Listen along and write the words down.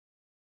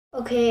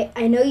Okay,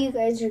 I know you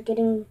guys are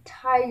getting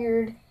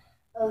tired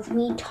of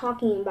me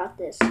talking about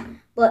this,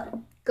 but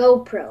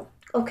GoPro.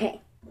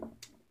 Okay,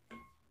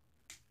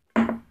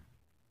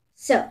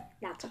 so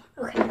that's all.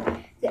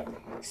 Okay, good.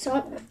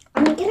 So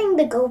I'm getting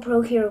the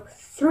GoPro Hero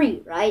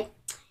 3, right?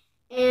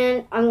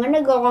 And I'm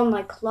gonna go on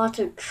like lots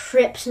of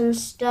trips and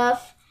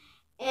stuff,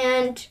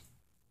 and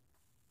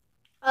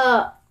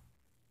uh,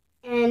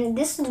 and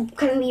this is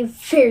gonna be a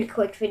very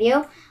quick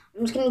video.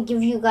 I'm just gonna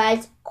give you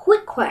guys a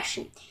quick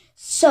question.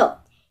 So,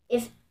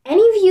 if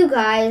any of you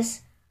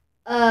guys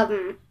have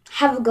a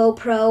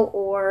GoPro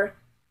or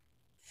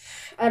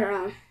I don't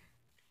know,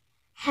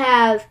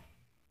 have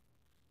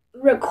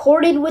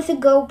recorded with a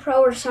GoPro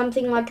or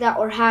something like that,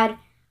 or had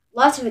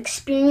lots of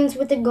experience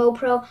with a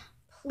GoPro,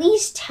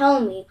 please tell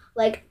me,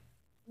 like,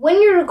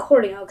 when you're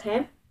recording,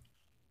 okay?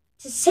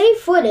 To save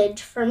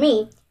footage for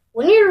me,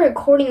 when you're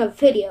recording a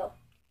video,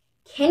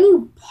 can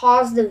you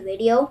pause the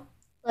video?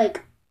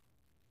 Like,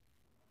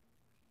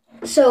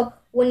 so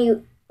when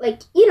you,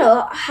 like, you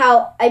know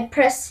how I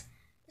press,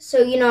 so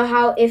you know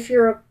how if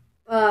you're,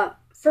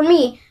 for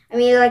me, I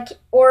mean, like,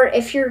 or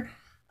if you're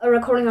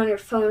recording on your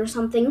phone or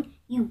something,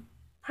 you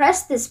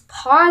press this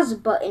pause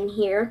button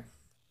here.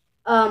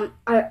 I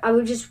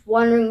was just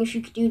wondering if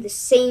you could do the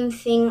same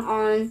thing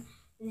on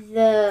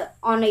a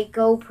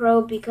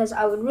GoPro because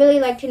I would really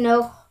like to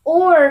know,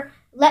 or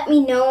let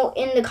me know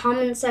in the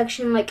comment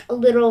section, like a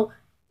little,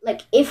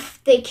 like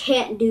if they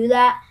can't do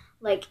that,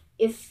 like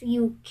if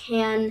you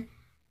can,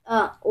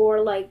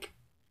 or like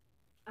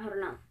I don't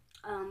know,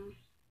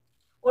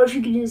 or if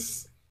you could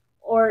just,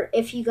 or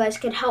if you guys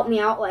could help me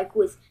out, like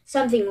with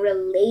something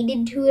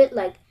related to it,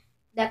 like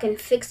that can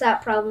fix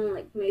that problem,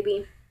 like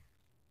maybe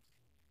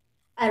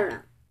I don't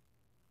know,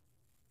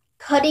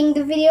 cutting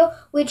the video,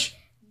 which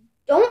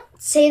don't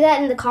say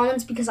that in the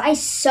comments because I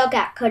suck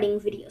at cutting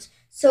videos.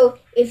 So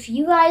if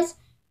you guys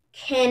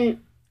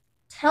can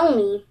tell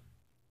me,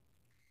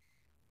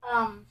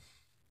 um,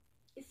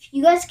 if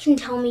you guys can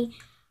tell me,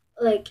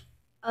 like,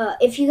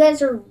 if you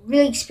guys are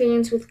really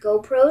experienced with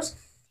GoPros,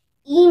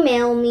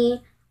 email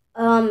me,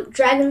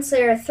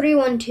 dragonslayer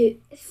 312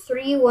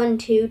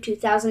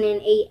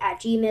 at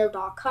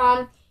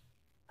gmail.com.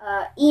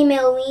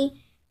 Email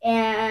me,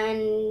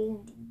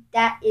 and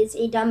that is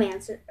a dumb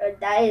answer. Or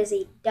that is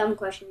a dumb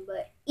question,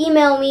 but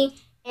email me,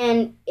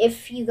 and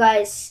if you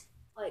guys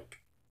like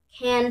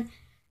can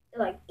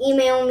like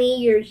email me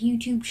your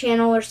YouTube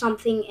channel or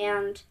something,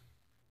 and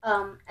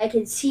I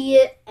could see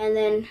it, and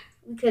then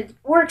we could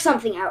work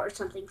something out or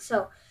something.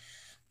 So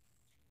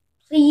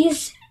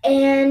please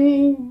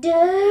and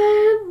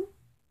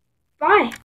bye.